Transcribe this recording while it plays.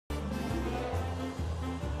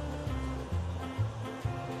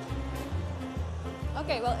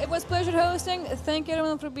Okay, well, it was a pleasure hosting. Thank you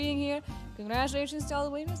everyone for being here. Congratulations to all the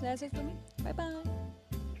winners. That's it for me. Bye-bye.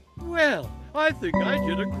 Well, I think I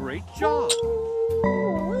did a great job.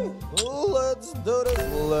 Let's do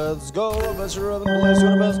this, let's go. Best Robin, place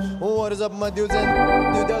your best. What is up, my dudes and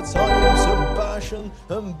dudettes? I am Sebastian,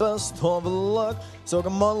 and best of luck. So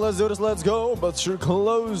come on, let's do this, let's go. But you're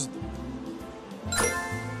closed.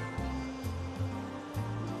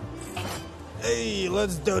 Hey,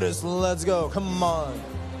 let's do this, let's go. Come on.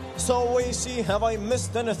 So we see, have I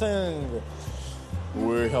missed anything?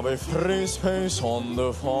 We have a free space on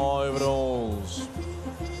the 5 rolls.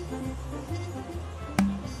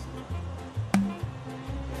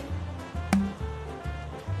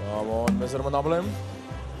 Come on, Mr. Monopoly.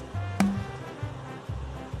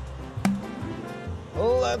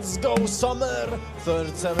 Let's go, Summer!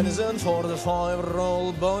 37 is in for the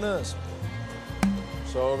 5-roll bonus.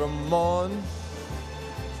 So come on.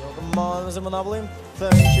 Mr. Monopoly.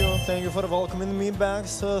 Thank you for welcoming me back,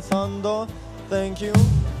 Sir Thunder. Thank you.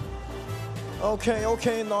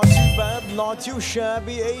 Okay, not too bad, not too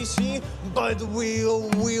shabby, AC. But we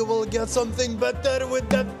will get something better with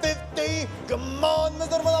that 50. Come on,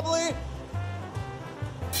 Mr. Monopoly.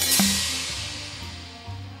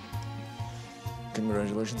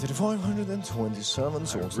 Congratulations to the 527.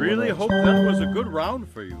 I really hope that was a good round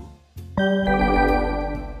for you.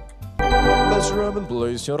 Best Robin,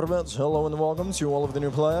 place your bets. Hello and welcome to all of the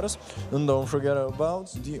new players. And don't forget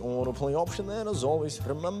about the autoplay option. And as always,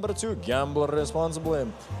 remember to gamble responsibly.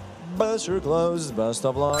 Best your closed, best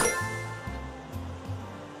of luck.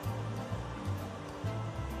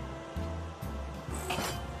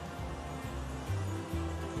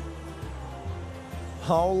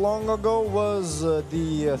 How long ago was the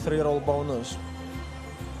 3-roll bonus?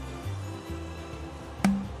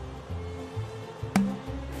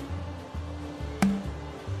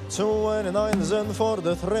 $29 is in for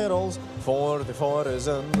the 3 rolls, 44 is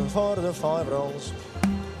in for the 5 rolls.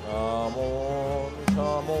 Come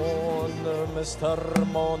on, Mr.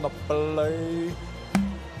 Monopoly.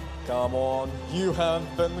 Come on, you have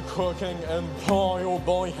been cooking, and boy, oh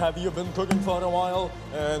boy, have you been cooking for a while,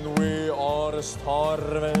 and we are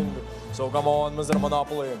starving. So come on, Mr.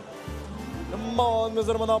 Monopoly. Come on,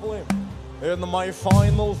 Mr. Monopoly. In my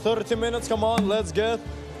final 30 minutes, come on, let's get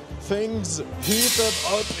things heated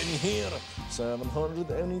up in here.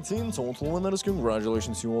 718 total winners.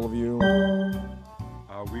 Congratulations to all of you.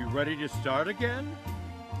 Are we ready to start again?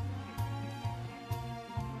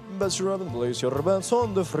 Best Robin, place your bets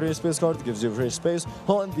on the free space card. Gives you free space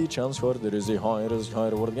on the chance card. There is a high risk, high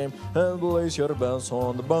reward game. And place your bets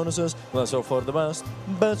on the bonuses. Let's hope for the best.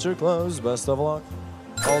 Bets are closed. Best of luck.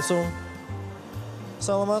 Also,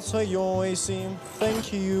 salamat sa iyo, AC.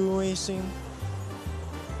 Thank you, AC.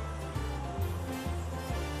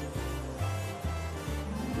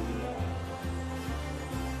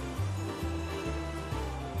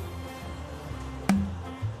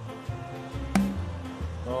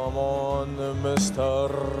 Come on, Mr.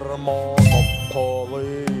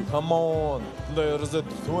 Monopoly. Come on. There's a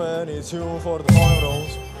 22 for the 5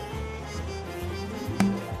 rolls.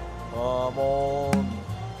 Come on,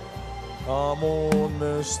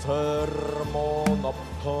 Mr.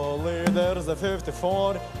 Monopoly. There's a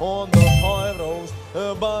 54 on the 5 rolls.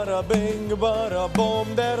 Bada bing, bada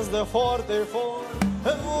boom. There's the 44.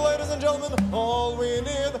 And ladies and gentlemen, all we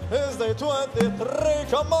need is the 23.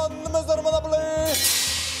 Come on, Mr. Monopoly.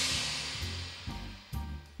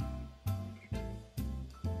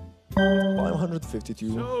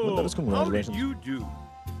 552. So, how did you do?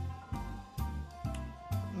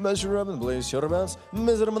 Mr. Robin, place your bets.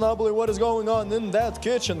 Mr. Monopoly, what is going on in that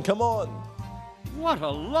kitchen? Come on. What a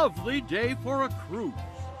lovely day for a cruise.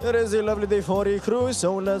 It is a lovely day for a cruise,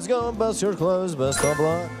 so let's go. Best your clothes, best of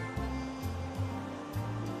luck.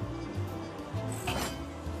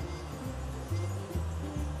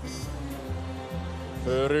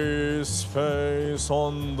 Free space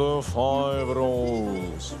on the 5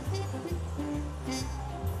 rolls.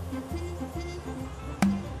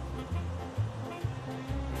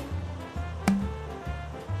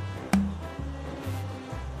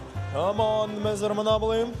 Come on, Mr.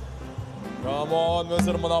 Monopoly. Come on,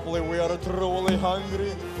 Mr. Monopoly. We are truly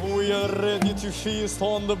hungry. We are ready to feast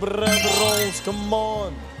on the bread rolls. Come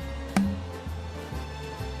on.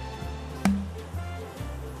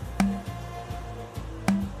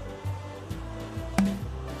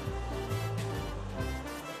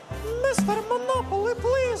 Mr. Monopoly,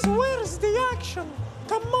 please, where's the action?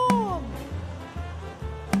 Come on!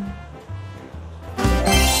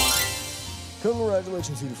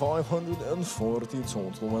 Congratulations to 540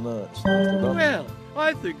 total winners. Well,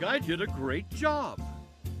 I think I did a great job.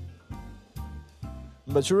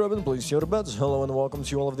 Mr. Robin, place your bets. Hello and welcome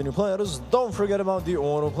to all of the new players. Don't forget about the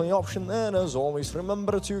autoplay option, and as always,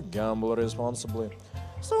 remember to gamble responsibly.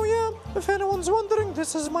 So yeah, if anyone's wondering,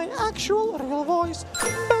 this is my actual real voice.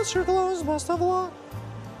 Best your clothes, best of luck.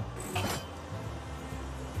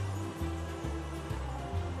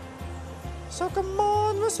 So come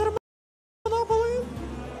on, Mr. Monopoly.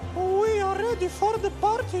 We are ready for the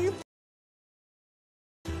party.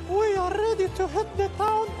 We are ready to hit the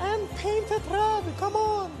town and paint it red. Come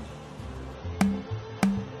on.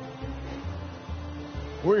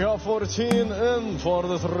 We have 14 in for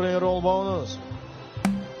the 3-roll bonus.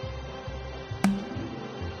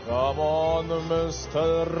 Come on,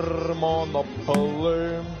 Mr.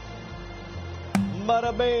 Monopoly.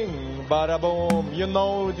 Bada bing, bada boom. You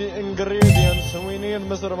know the ingredients we need,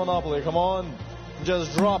 Mr. Monopoly. Come on.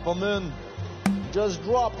 Just drop them in. Just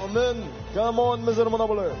drop them in. Come on, Mr.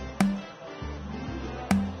 Monopoly.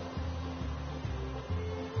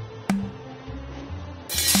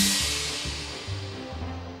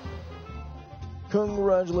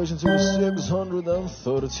 Congratulations to the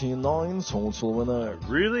 639 total winner.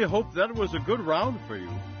 Really hope that was a good round for you.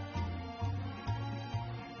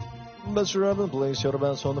 Mr. Robin, place your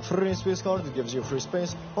bets on the free space card. It gives you free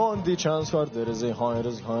space. On the chance card, there is a high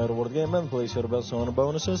risk, high reward game. And place your bets on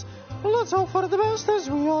bonuses. Let's hope for the best as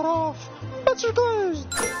we are off. Bets are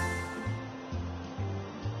closed.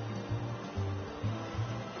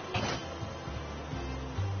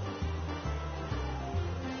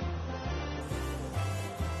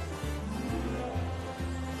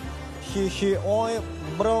 Oi,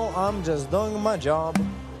 bro, I'm just doing my job.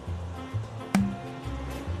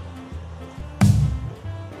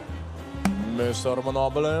 Mr.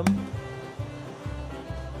 Monopoly.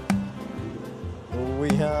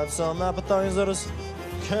 We have some appetizers.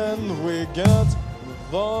 Can we get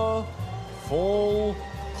the full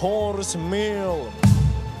course meal?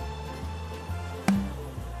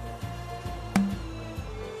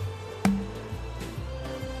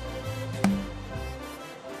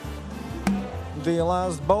 The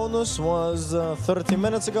last bonus was 30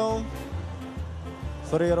 minutes ago.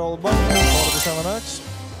 3-roll bonus, 47x.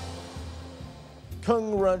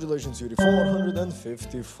 Congratulations to the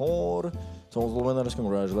 454 total winners.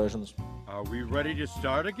 Congratulations. Are we ready to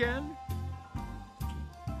start again?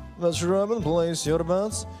 Mr. Robin, place your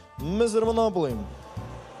bets. Mr. Monopoly.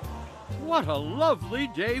 What a lovely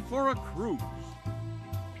day for a cruise.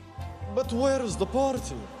 But where is the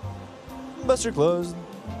party? Bets are closed.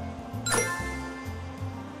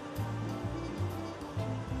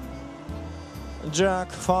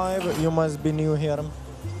 Jack 5, you must be new here.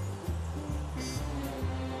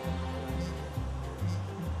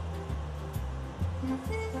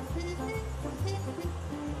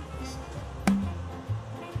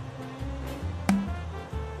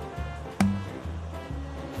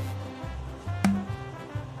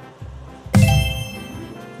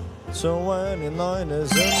 So 29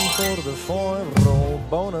 is in for the 5-roll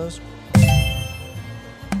bonus.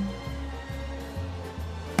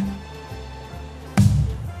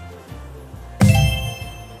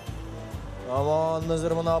 Come on,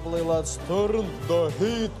 Mr. Monopoly, let's turn the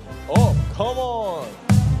heat up. Come on.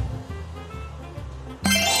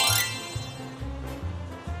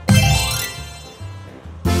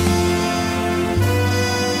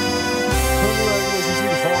 Congratulations to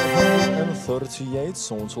the 538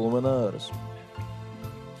 total winners.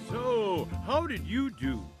 So, how did you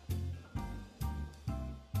do?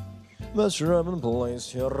 Mr. Robin,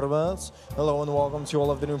 place your bets. Hello and welcome to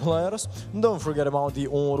all of the new players. Don't forget about the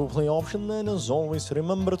autoplay option, and as always,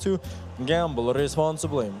 remember to gamble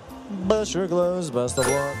responsibly. Best your clothes, best of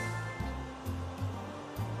luck.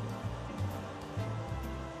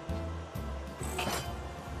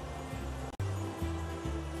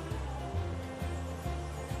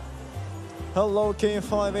 Hello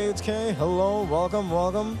K58K, hello, welcome,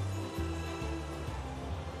 welcome.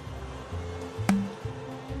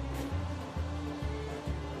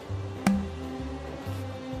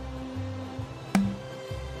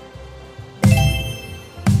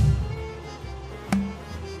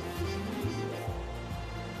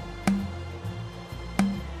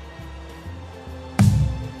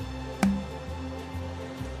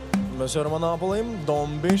 Mr. Monopoly,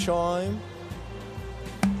 don't be shy.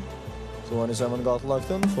 27 got locked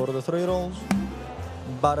in for the 3 rolls.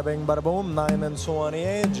 Bada bing, bada boom, 9 and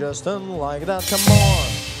 28, just in like that, come on.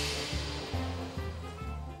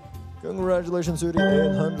 Congratulations to the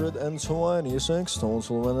 826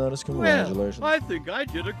 total winners, congratulations. Well, I think I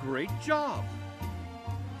did a great job.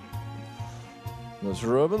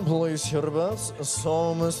 Mr. Robin, place your bets.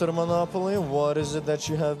 So, Mr. Monopoly, what is it that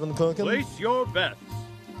you have been cooking? Place your bets.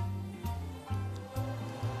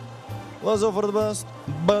 Let's go for the best.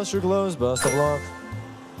 Best your clothes, best of luck.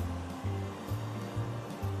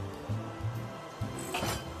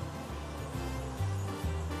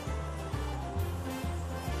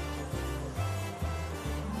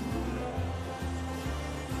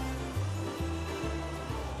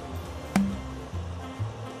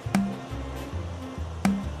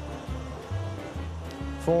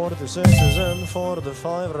 Four to sixes and 4 to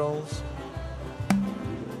 5 rolls.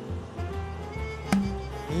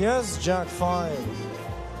 Yes, Jack 5.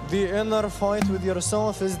 The inner fight with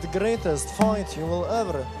yourself is the greatest fight you will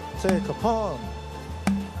ever take upon.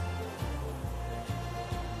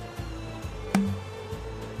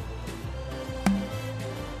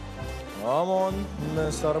 Come on,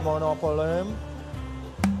 Mr. Monopoly.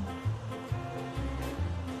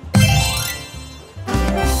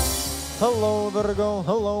 Hello, Virgo.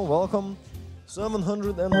 Hello, welcome.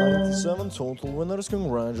 797 total winners.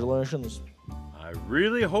 Congratulations. I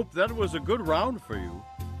really hope that was a good round for you.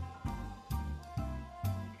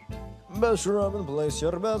 Best Robin, place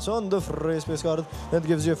your bets on the free space card. It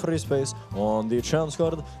gives you free space on the chance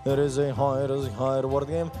card. It is a high risk, high reward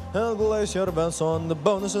game. And place your bets on the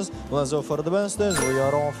bonuses. Let's go for the best as we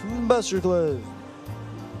are off. Best your clothes.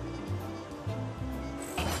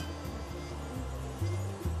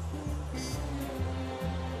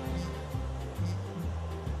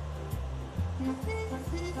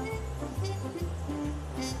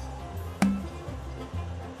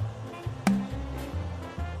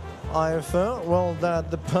 Well, that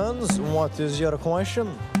depends. What is your question?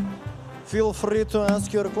 Feel free to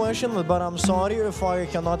ask your question, but I'm sorry if I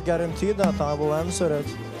cannot guarantee that I will answer it.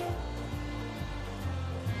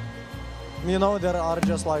 You know, there are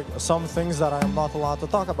just like some things that I am not allowed to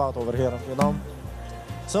talk about over here, you know?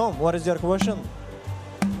 So, what is your question?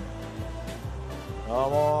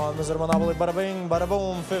 Come on, Mr. Monopoly, bada bing, bada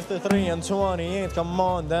boom, 53 and 28, come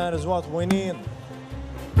on, that is what we need.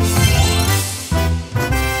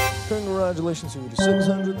 Congratulations to the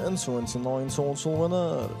 629 total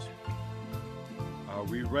winners. Are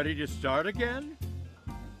we ready to start again?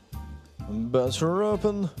 Bets are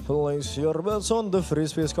open. Place your bets on the free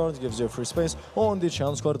space card. Gives you free space on the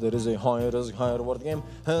chance card. There is a high risk, high reward game.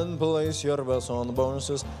 And place your bets on the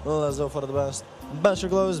bonuses. Let's go for the best. Bet your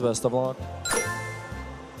clothes, best of luck.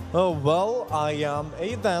 Oh, well, I am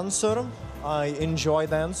a dancer. I enjoy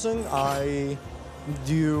dancing. I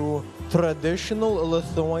do traditional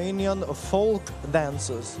Lithuanian folk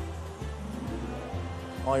dances.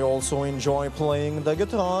 I also enjoy playing the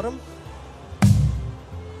guitar.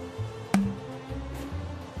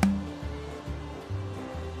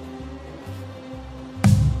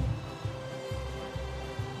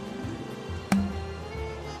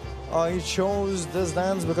 I chose this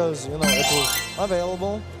dance because, you know, it was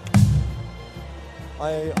available.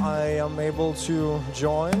 I am able to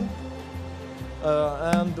join.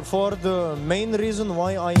 And for the main reason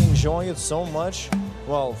why I enjoy it so much,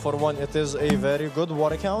 well, for one, it is a very good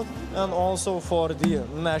workout, and also for the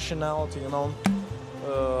nationality, you know,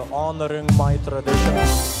 honoring my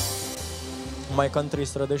traditions, my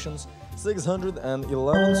country's traditions.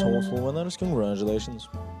 611 total winners, congratulations.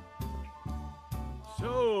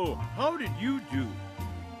 So, how did you do?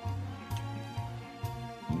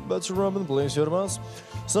 But Robin, place your bets.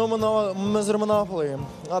 So, Mr. Monopoly,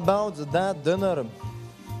 about that dinner.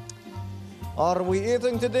 Are we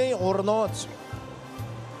eating today or not?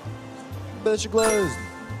 Bet you closed.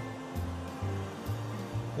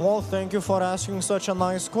 Well, thank you for asking such a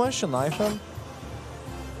nice question, Ivan.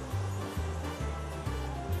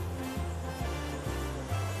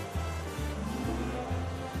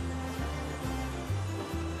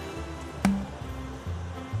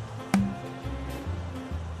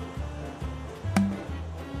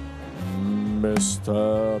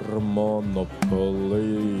 Mr.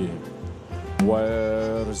 Monopoly,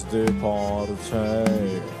 where's the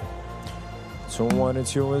party?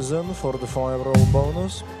 22 is in for the 5-roll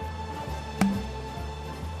bonus.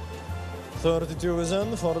 32 is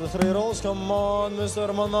in for the 3 rolls. Come on,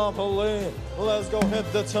 Mr. Monopoly. Let's go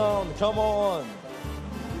hit the town. Come on.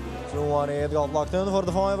 28 got locked in for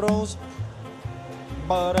the 5 rolls.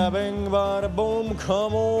 Bada bing, bada boom.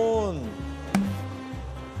 Come on.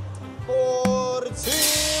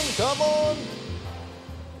 14, come on!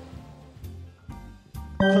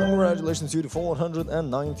 Congratulations to the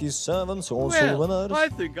 497 social winners. I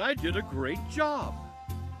think I did a great job.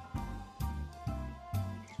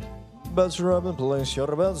 Bets Robin, place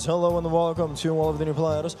your bets. Hello and welcome to all of the new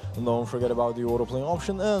players. And don't forget about the autoplay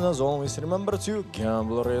option. And as always, remember to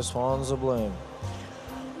gamble responsibly.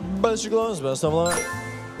 Best your clothes, best of luck.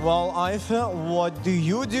 Well, Ifa, what do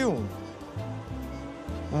you do?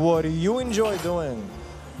 What do you enjoy doing?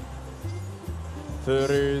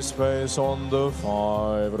 Free space on the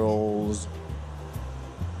 5 rolls.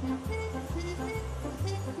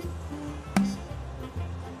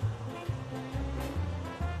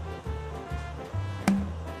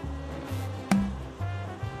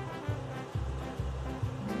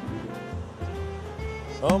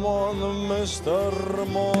 Come on, Mr.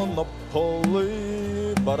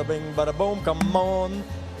 Monopoly. Bada bing, bada boom, come on.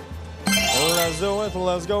 Let's do it,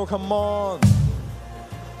 let's go, come on.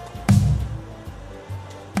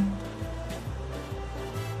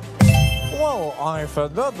 Well,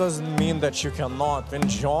 Ifa, that doesn't mean that you cannot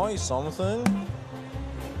enjoy something.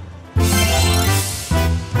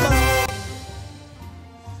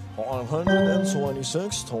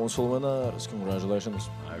 $126 total winners. Congratulations.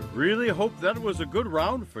 I really hope that was a good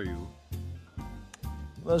round for you.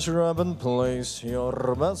 Let's grab and place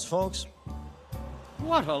your bets, folks.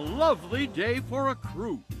 What a lovely day for a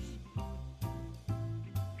cruise.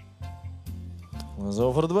 Let's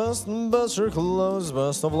go for the best and best your close.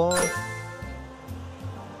 Best of luck.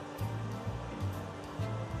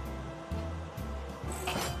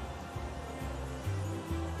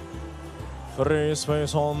 Free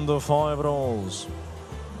space on the 5 rolls.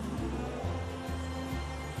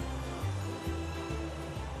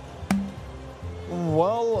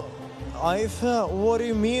 Well, Ifa, what do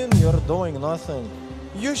you mean you're doing nothing?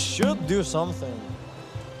 You should do something.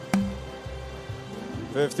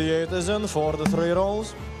 58 is in for the 3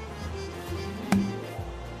 rolls.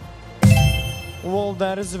 Well,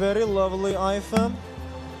 that is very lovely, Ifa.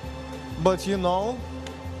 But you know,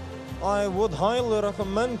 I would highly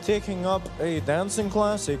recommend taking up a dancing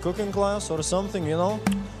class, a cooking class, or something, you know?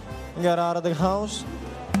 Get out of the house.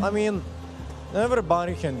 I mean,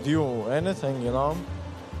 everybody can do anything, you know?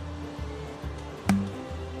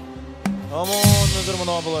 Come on, Mr.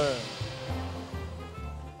 Monopoly.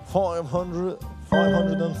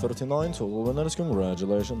 539 total winners.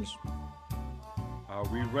 Congratulations. Are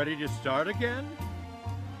we ready to start again?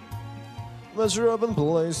 Let's up and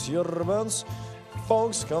place your bets.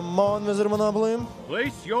 Folks, come on, Mr. Monopoly.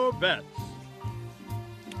 Place your bets.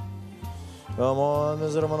 Come on,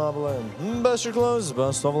 Mr. Monopoly. Best your close,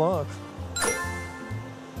 best of luck.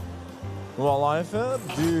 Well, Ifa,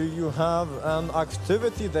 do you have an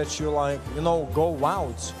activity that you like, you know, go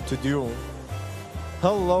out to do?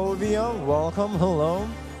 Hello, Via. Welcome. Hello.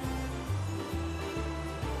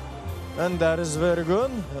 And that is very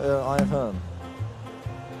good, Ifa.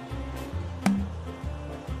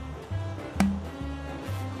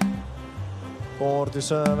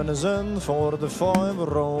 $47 is in for the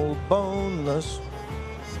 5-roll bonus.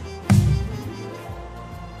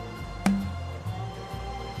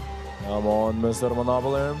 Come on, Mr.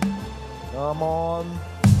 Monopoly. Come on.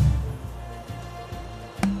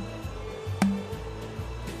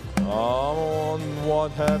 Come on,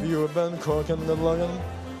 what have you been cooking, good looking?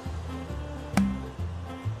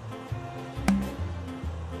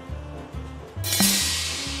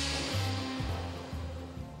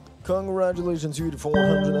 Congratulations, you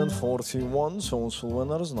 441 social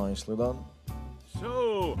winners. Nicely done.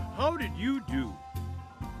 So, how did you do?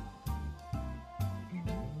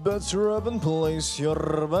 Bets are up and place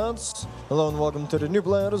your bets. Hello and welcome to the new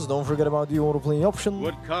players. Don't forget about the auto play option.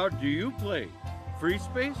 What card do you play? Free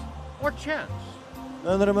space or chance?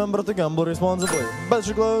 And remember to gamble responsibly. Bets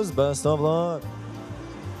are closed. Best of luck.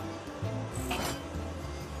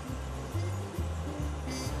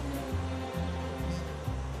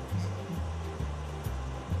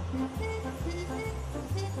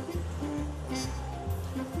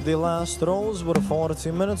 The last rolls were 40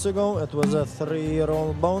 minutes ago. It was a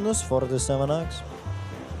 3-roll bonus for the 7X.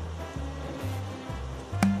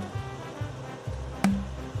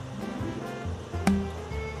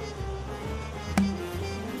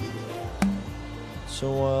 So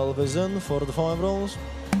 12 is in for the 5 rolls.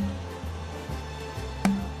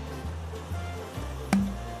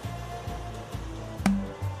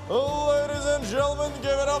 Ladies and gentlemen,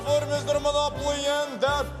 give it up for Mr. Monopoly and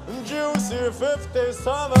that juicy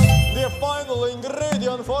 57. The final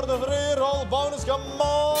ingredient for the 3-roll bonus. Come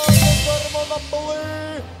on, Mr.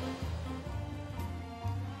 Monopoly.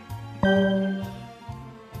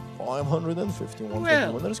 551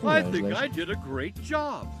 Well, winners. I think I did a great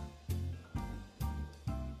job.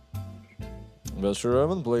 Mr.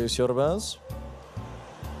 Evan, place your bets.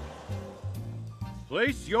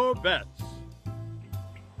 Place your bets.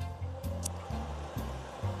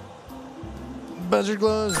 Better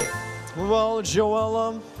close. Well,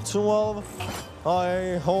 Joella, 12.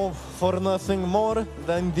 I hope for nothing more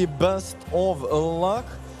than the best of luck.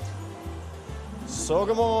 So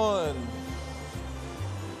come on.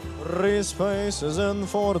 Respace is in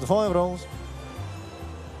for the 5 rolls.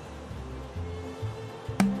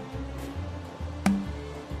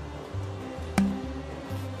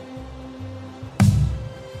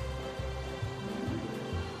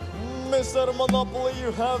 Mr. Monopoly,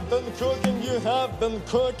 you have been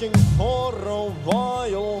cooking for a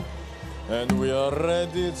while. And we are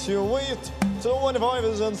ready to wait. 25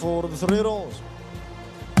 is in for the 3 rolls.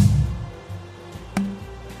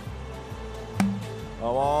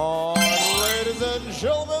 Come on, ladies and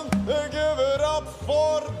gentlemen, give it up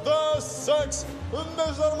for the 6.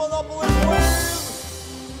 Mr. Monopoly, please.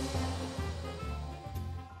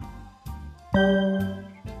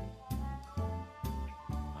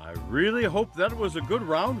 I really hope that was a good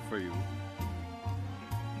round for you.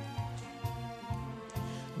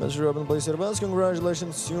 Mr. Robin, place your bets.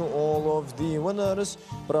 Congratulations to all of the winners.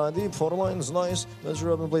 Pradeep, 4 lines, nice. Mr.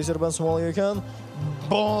 Robin, place your bets while you can.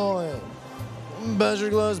 Boy! Best your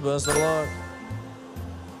glass, best of luck.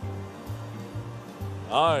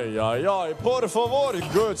 Ay, ay, ay, por favor,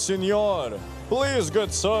 good senor. Please,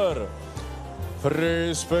 good sir.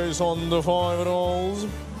 Free space on the 5 rolls.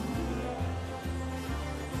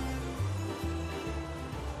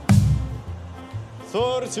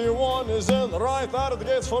 $31 is in right out of the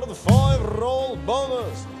gates for the 5-roll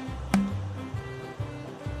bonus.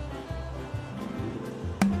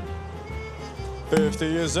 $50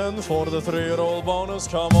 is in for the 3-roll bonus.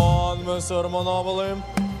 Come on, Mr. Monopoly.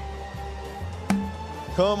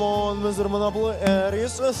 Come on, Mr. Monopoly.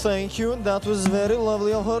 Aries, thank you. That was very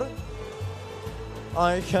lovely of her.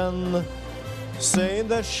 I can say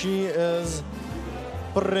that she is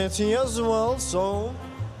pretty as well, so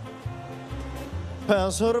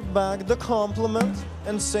pass her back the compliment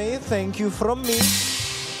and say thank you from me.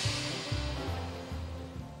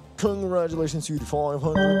 Congratulations to the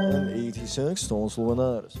 586 total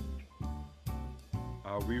winners.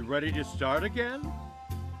 Are we ready to start again?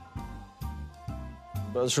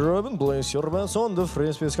 Best Robin, place your bets on the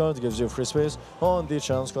free space card, gives you free space. On the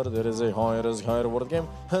chance card, there is a high risk, high reward game.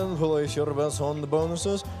 And place your bets on the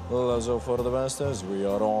bonuses. Let's go for the best as we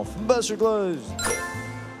are off. Best your closed.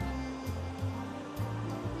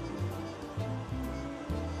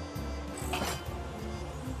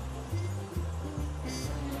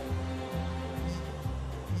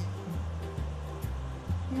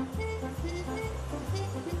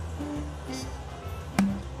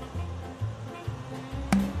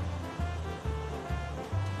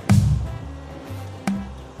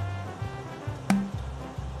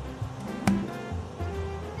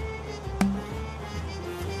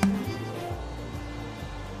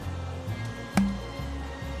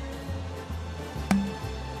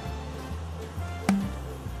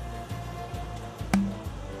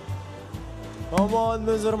 Come on,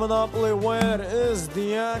 Mr. Monopoly, where is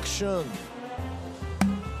the action?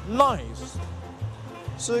 Nice.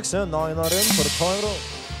 6 and 9 are in for the 5 roll.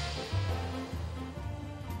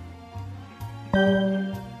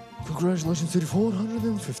 Congratulations to the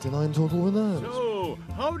 459 total winners. So,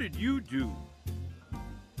 how did you do?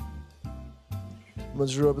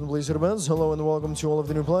 Mr. Robin, please your bets. Hello and welcome to all of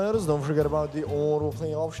the new players. Don't forget about the auto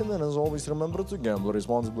play option, and as always, remember to gamble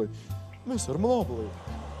responsibly. Mr. Monopoly.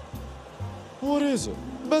 What is it?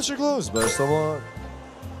 Best your clothes, best of luck.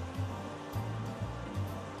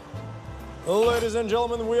 Ladies and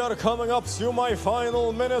gentlemen, we are coming up to my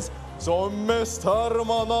final minutes. So, Mr.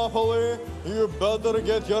 Monopoly, you better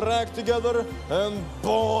get your act together and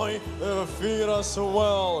boy, feed us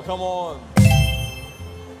well. Come on.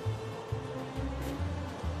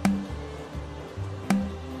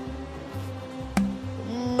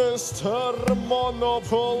 Mr.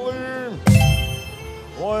 Monopoly.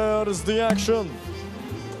 Where is the action?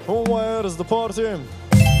 Where is the party?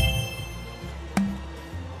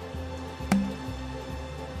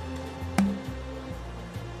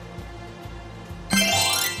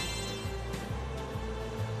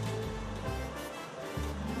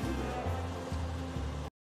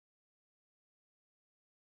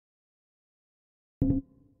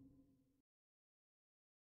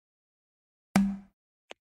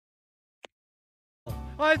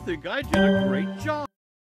 I think I did a great job.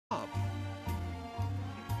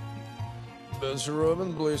 Mr.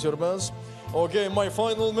 Robin, place your bets. Okay, my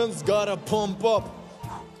final minutes gotta pump up.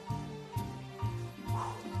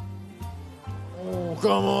 Oh,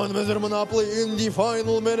 come on, Mr. Monopoly, in the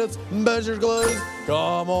final minutes. Measure glass.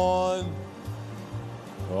 Come on.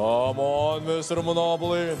 Come on, Mr.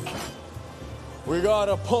 Monopoly. We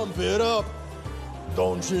gotta pump it up.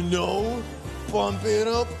 Don't you know? Pump it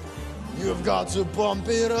up. You've got to pump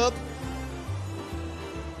it up.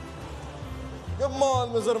 Come on,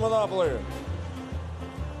 Mr. Monopoly.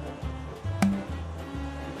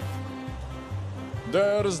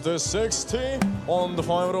 There's the 60 on the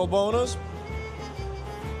 5-roll bonus.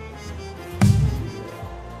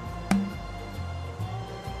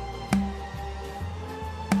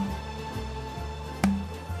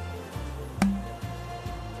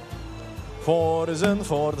 4 is in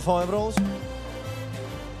for the 5 rolls.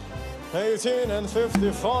 18 and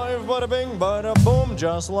 55, bada bing, bada boom,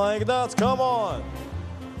 just like that, come on!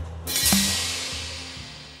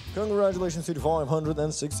 Congratulations to the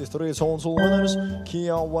 563 total winners.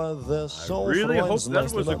 Kia with the Soul. I really hope that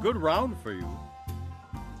nice was a good round for you.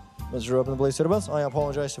 Mr. Open Blaze Service, I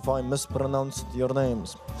apologize if I mispronounced your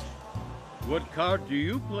names. What card do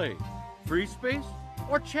you play? Free space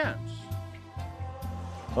or chance?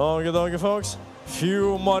 Okie dokie, folks.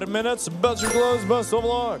 Few more minutes. Bet your clothes, best of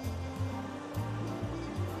luck.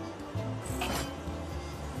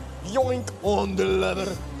 Yoink on the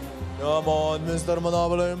lever. Come on, Mr.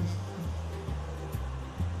 Monopoly.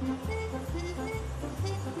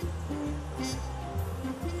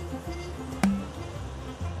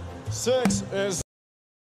 Six is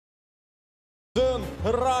in.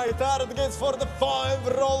 Right target for the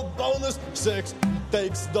 5-roll bonus. 6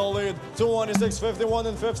 takes the lead. 26, 51,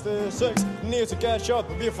 and 56 need to catch up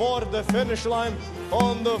before the finish line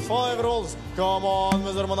on the 5 rolls. Come on,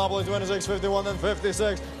 Mr. Monopoly, 26, 51, and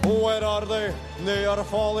 56. Where are they? They are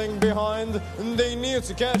falling behind. They need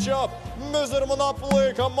to catch up. Mr.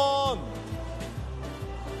 Monopoly, come on.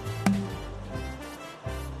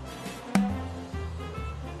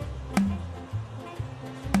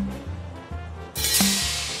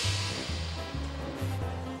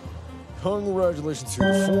 Congratulations to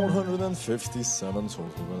the 457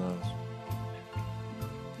 total winners.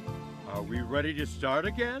 Are we ready to start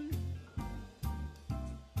again?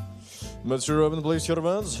 Mr. Robin, please your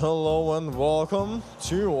events. Hello and welcome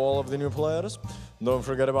to all of the new players. Don't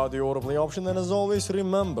forget about the autoplay option, and as always,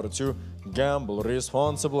 remember to gamble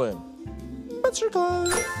responsibly. Mr.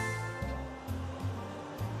 Clay.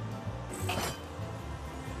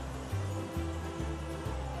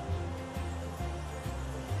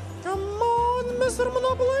 Mr.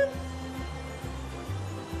 Monopoly?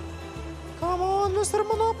 Come on, Mr.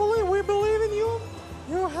 Monopoly, we believe in you.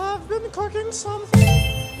 You have been cooking something.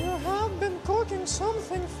 You have been cooking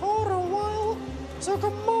something for a while. So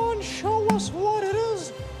come on, show us what it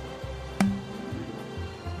is.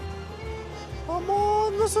 Come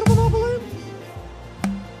on, Mr. Monopoly.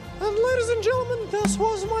 And ladies and gentlemen, this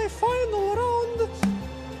was my final round.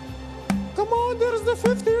 Come on, there's the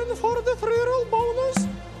 50 in for the 3-roll bonus.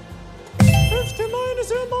 59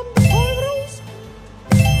 is in on the 5 rolls.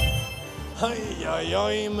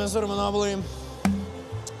 Ay, Mr. Monopoly.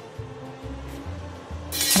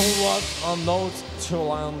 What a note to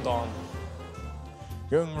land on.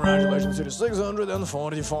 Congratulations to the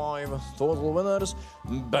 645 total winners.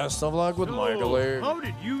 Best of luck with Michael Lee. How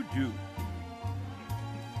did you do?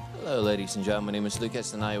 Hello, ladies and gentlemen. My name is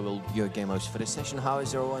Lucas, and I will be your game host for this session. How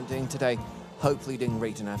is everyone doing today? Hopefully doing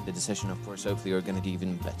great, and after the session, of course, hopefully you're going to do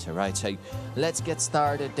even better, right? So let's get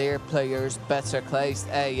started there, players. Better placed.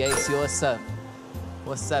 Hey, AC, what's up?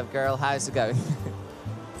 What's up, girl? How's it going?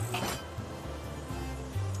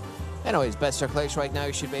 Anyways, better place right now.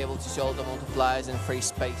 You should be able to solve the multipliers in free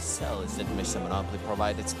space cells that Mr. Monopoly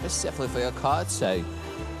provided specifically for your card. So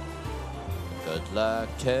good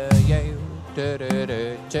luck to you.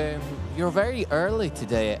 You're very early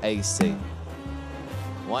today at AC.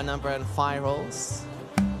 1 number and 5 rolls.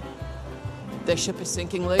 The ship is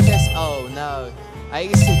sinking, Lucas. Oh no. I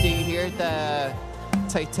used to hear the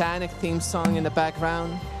Titanic theme song in the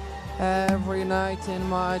background. Every night in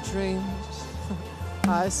my dreams,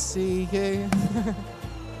 I see you.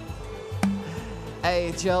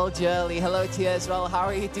 Hey, Joel Jolly. Hello to you as well. How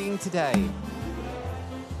are you doing today?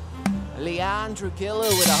 Leandro Gillo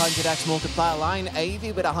with 100x multiplier line.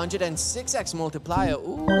 Avi with 106x multiplier.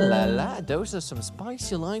 Ooh la la, those are some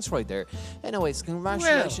spicy lines right there. Anyways,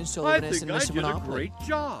 congratulations to I Luminous think and I Mr. did a Monopoly. great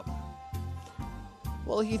job.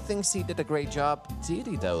 Well, he thinks he did a great job. Did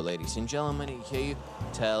he though, ladies and gentlemen? You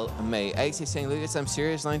tell me. AC saying, Lucas, I'm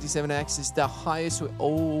serious, 97x is the highest.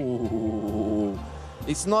 Oh,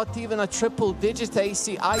 it's not even a triple digit,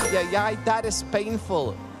 AC. Ay, that is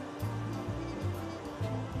painful.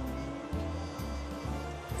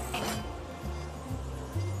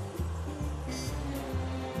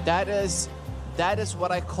 That is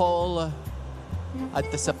what I call a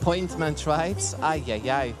disappointment, right?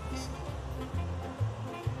 Ay.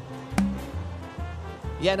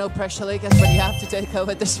 Yeah, no pressure, Lucas, but you have to take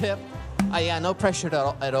over the ship. Yeah, no pressure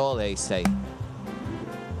at all, AC.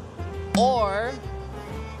 Or,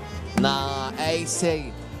 nah,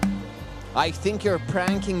 AC. I think you're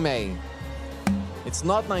pranking me. It's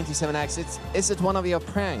not 97x, is it one of your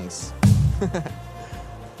pranks?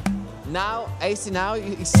 Now, AC, now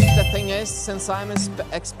you see the thing is, since I'm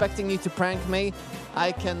expecting you to prank me,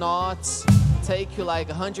 I cannot take you like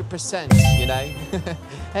 100%, you know?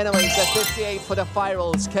 Anyways, at 58 for the fire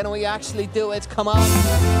rolls. Can we actually do it? Come on.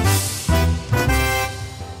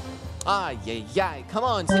 Ay, ay, ay. Come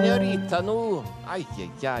on, señorita, no. Ay,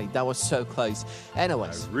 ay, ay. That was so close.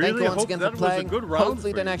 Anyways, I really thank you once hope again that for was a playing. good round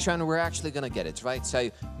Hopefully for the you. next round we're actually going to get it, right? So,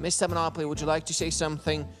 Mr. Monopoly, would you like to say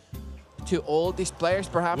something to all these players?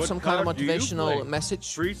 Perhaps What some kind of card do you motivational play?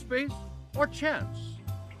 message? Free space or chance?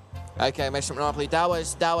 Okay, Mr. Monopoly, that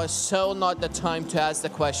was so not the time to ask the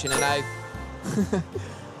question, and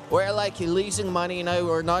we're like losing money, you know,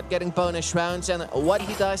 we're not getting bonus rounds, and what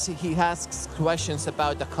he does, he asks questions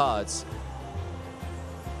about the cards.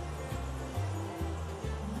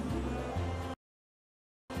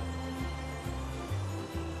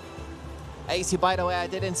 AC, by the way, I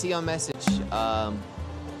didn't see your message.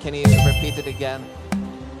 Can you repeat it again?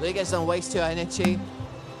 Lucas, don't waste your energy.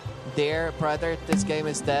 Dear brother, this game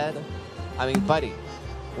is dead. I mean, buddy,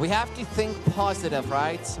 we have to think positive,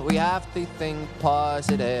 right? We have to think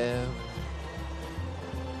positive.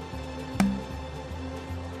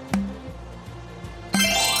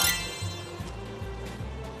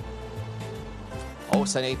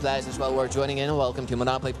 Also, new players as well, we're joining in. Welcome to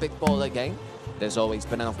Monopoly Big Baller Game. There's always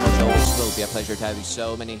been, and of course, always will be a pleasure to have you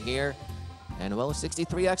so many here. And well,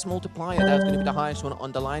 63x multiplier, that's going to be the highest one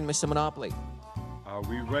on the line, Mr. Monopoly. Are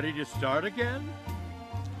we ready to start again?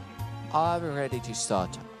 Are we ready to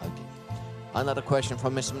start again? Another question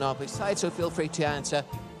from Mr. Monopoly's side, so feel free to answer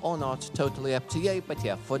or not, totally up to you. But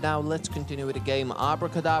yeah, for now, let's continue with the game.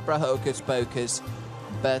 Abracadabra, hocus pocus.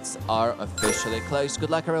 Bets are officially closed. Good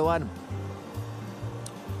luck, everyone.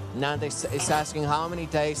 Nanda is asking how many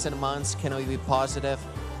days and months can we be positive?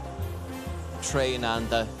 True,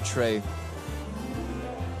 Nanda, true.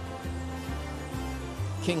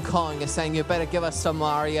 King Kong is saying you better give us some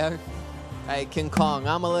Mario. Hey, King Kong,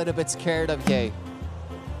 I'm a little bit scared of you.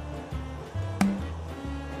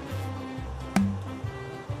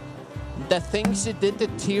 The things you did to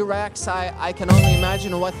T-Rex, I can only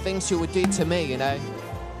imagine what things you would do to me, you know?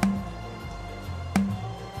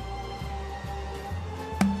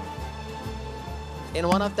 In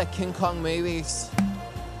one of the King Kong movies,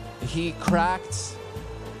 he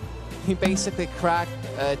basically cracked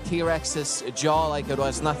T-Rex's jaw like it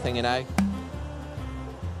was nothing, you know?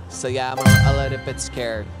 So yeah, I'm a little bit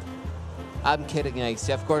scared. I'm kidding, Ace.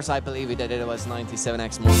 Of course, I believe he did it. It was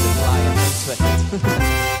 97x multiplier. Thanks with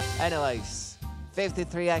it. Anyways,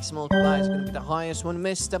 53x multiplier is going to be the highest one.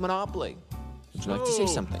 Mr. Monopoly, would you like to say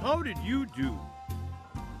something? How did you do?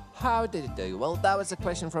 How did it do? Well, that was a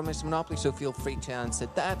question from Mr. Monopoly, so feel free to answer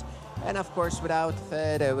that. And of course, without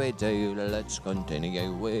further ado, let's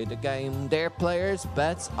continue with the game. Their players'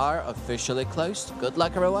 bets are officially closed. Good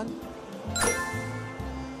luck, everyone.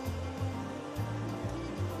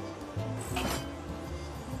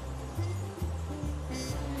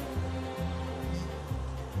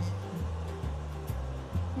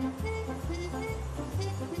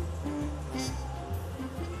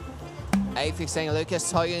 Aethy saying, Lucas,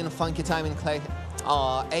 saw you in Funky Time in Clay.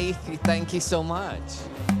 Aw, Aethy, thank you so much.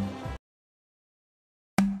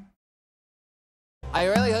 I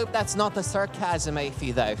really hope that's not the sarcasm,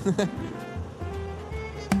 Aethy, though.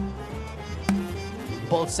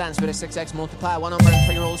 Both stands with a 6x multiplier, 1 number and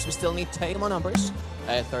 3 rolls. We still need 10 more numbers,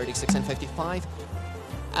 36 and 55.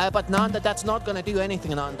 But Nanda, that's not going to do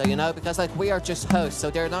anything, Nanda, you know, because like we are just hosts, so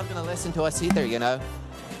they're not going to listen to us either, you know.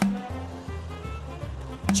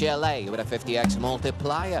 GLA with a 50x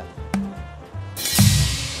multiplier.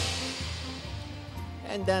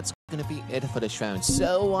 And that's going to be it for this round.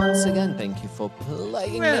 So once again, thank you for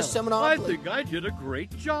playing Mr. I Monopoly. think I did a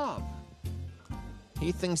great job.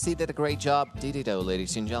 He thinks he did a great job. Did he though,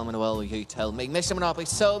 ladies and gentlemen? Well, you tell me. Mr. Monopoly,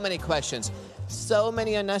 so many questions. So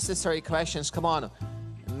many unnecessary questions. Come on.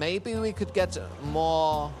 Maybe we could get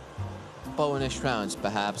more bonus rounds,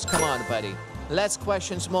 perhaps. Come on, buddy. Less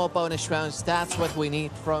questions, more bonus rounds. That's what we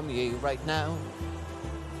need from you right now.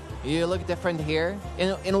 You look different here.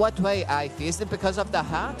 In what way, Ivy? Is it because of the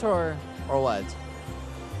hat or what?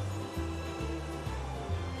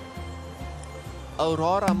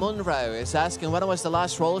 Aurora Munro is asking, when was the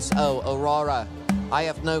last rolls? Oh, Aurora. I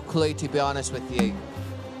have no clue, to be honest with you.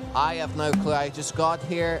 I have no clue. I just got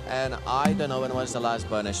here and I don't know when was the last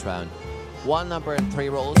bonus round. 1 number and 3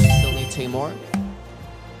 rolls. We still need 2 more.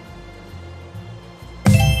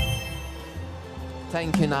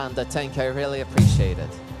 Thank you, Nanda. Thank you. I really appreciate it.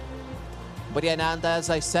 But yeah, Nanda, as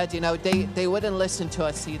I said, you know, they wouldn't listen to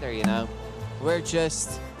us either, you know. We're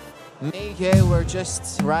just, me, you, we're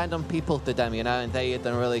just random people to them, you know, and they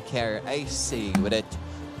don't really care. AC with it.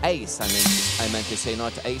 Ace, I meant to say,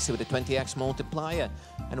 not Ace with a 20x multiplier.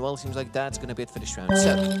 And well, seems like that's going to be it for this round.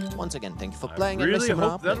 So, once again, thank you for playing. I really Mr.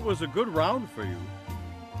 hope Monopoly. that was a good round for you.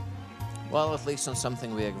 Well, at least on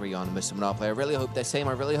something we agree on, Mr. Monopoly. I really hope the same.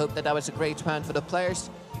 I really hope that that was a great round for the players.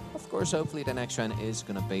 Of course, hopefully the next round is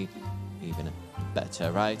going to be even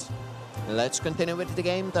better, right? Let's continue with the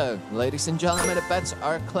game, though. Ladies and gentlemen, the bets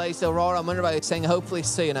are closed. Aurora, I'm wondering about saying hopefully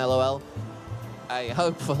soon, LOL.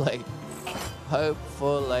 Hopefully.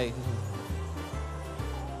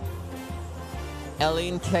 Ellie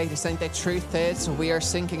and Kate is saying the truth is we are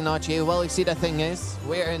sinking, not you. Well, you see, the thing is,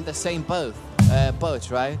 we're in the same boat,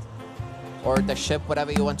 right? Or the ship,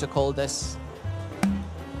 whatever you want to call this.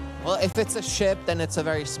 Well, if it's a ship, then it's a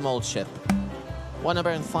very small ship. 1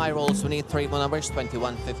 number and 5 rolls. We need 3 more numbers,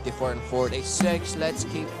 21, 54, and 46. Let's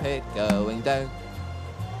keep it going down.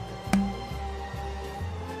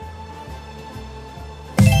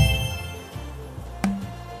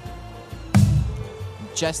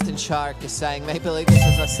 Justin Shark is saying maybe Lucas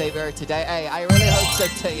is a savior today. Hey, I really hope so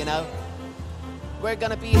too, you know. We're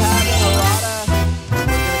gonna be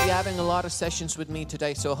having a lot of sessions with me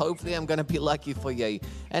today, so hopefully I'm gonna be lucky for you.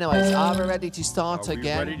 Anyways, are we ready to start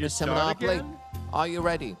again, Mr. Monopoly? Are you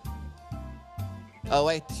ready? Oh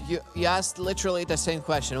wait, you asked literally the same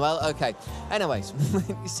question. Well, okay. Anyways,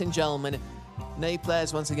 ladies and gentlemen, Nay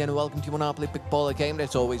players, once again, welcome to Monopoly Big Baller Game.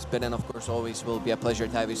 That's always been, and of course always will be a pleasure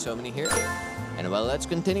to have you so many here. And well, let's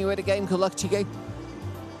continue with the game. Good luck to you.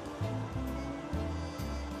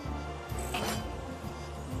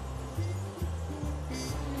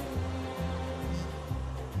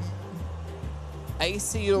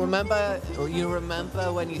 AC, you remember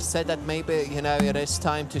when you said that maybe, you know, it is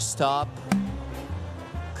time to stop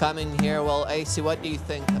coming here? Well, AC, what do you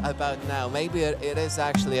think about now? Maybe it is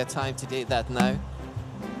actually a time to do that now.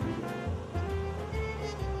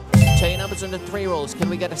 Chain numbers on the 3 rolls. Can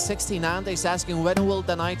we get a 60? Nanda is asking, when will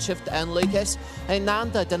the night shift end, Lucas? Hey,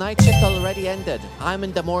 Nanda, the night shift already ended. I'm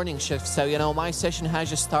in the morning shift, so, you know, my session has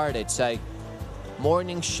just started. So,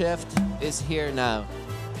 morning shift is here now.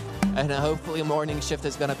 And hopefully morning shift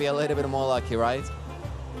is going to be a little bit more lucky, right?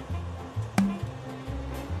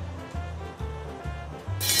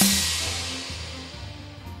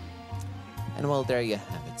 And well, there you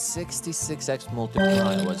have it. 66x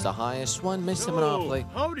multiplier was the highest one. Mr. Monopoly.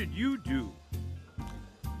 How did you do?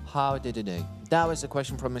 How did it do? That was a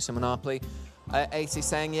question from Mr. Monopoly. AC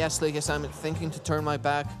saying, yes, Lucas, I'm thinking to turn my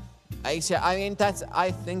back. AC, I mean,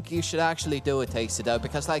 I think you should actually do it, AC, though,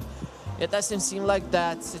 because, like, it doesn't seem like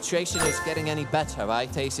that situation is getting any better,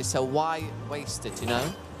 right, AC? So why waste it, you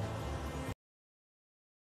know?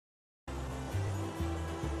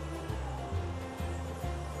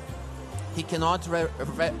 He cannot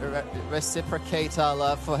reciprocate our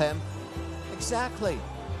love for him. Exactly.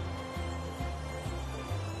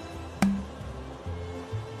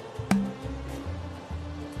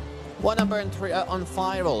 One number and 3 on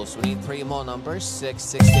 5 rolls. We need 3 more numbers, 6,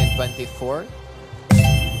 16, 24.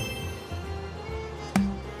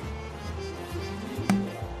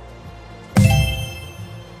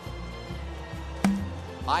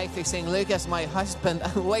 Ivy saying, Lucas, my husband.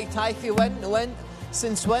 Wait, Ivy,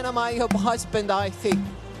 since when am I your husband, Ivy?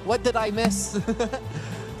 What did I miss? Jimmy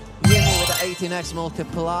with the 18x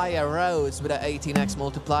multiplier. Rose with the 18x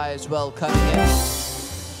multiplier as well coming in.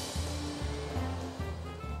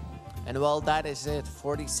 And well, that is it.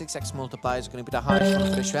 46x multiplier is going to be the highest one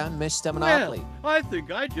for this round. Mr. Monopoly. Well, I think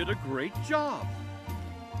I did a great job.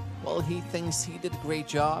 Well, he thinks he did a great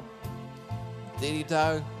job. Did he,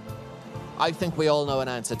 though? I think we all know an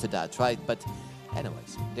answer to that, right? But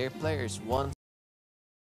anyways, their players won.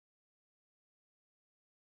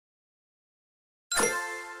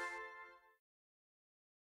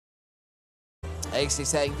 AC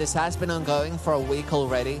saying, this has been ongoing for a week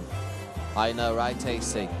already. I know, right,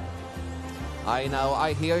 AC? I know,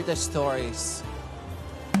 I hear the stories.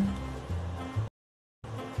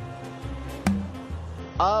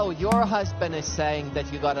 Oh, your husband is saying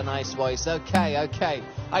that you got a nice voice. Okay, okay.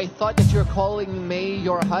 I thought that you're calling me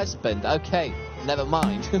your husband. Okay, never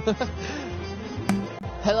mind.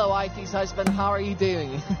 Hello, Ivy's husband. How are you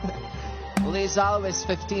doing? Liz Alves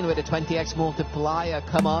 15 with a 20x multiplier.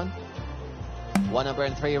 Come on. 1 number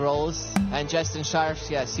and 3 rolls. And Justin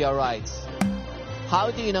Sharps, yes, you're right.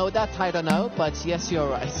 How do you know that? I don't know, but yes, you're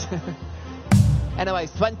right.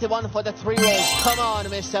 Anyways, 21 for the 3 rolls. Come on,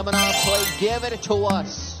 Mr. Monopoly, give it to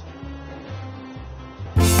us.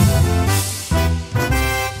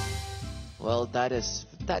 Well, that is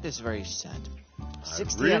very sad.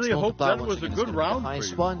 60x I really hope that multiplier was a good round for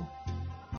you. One.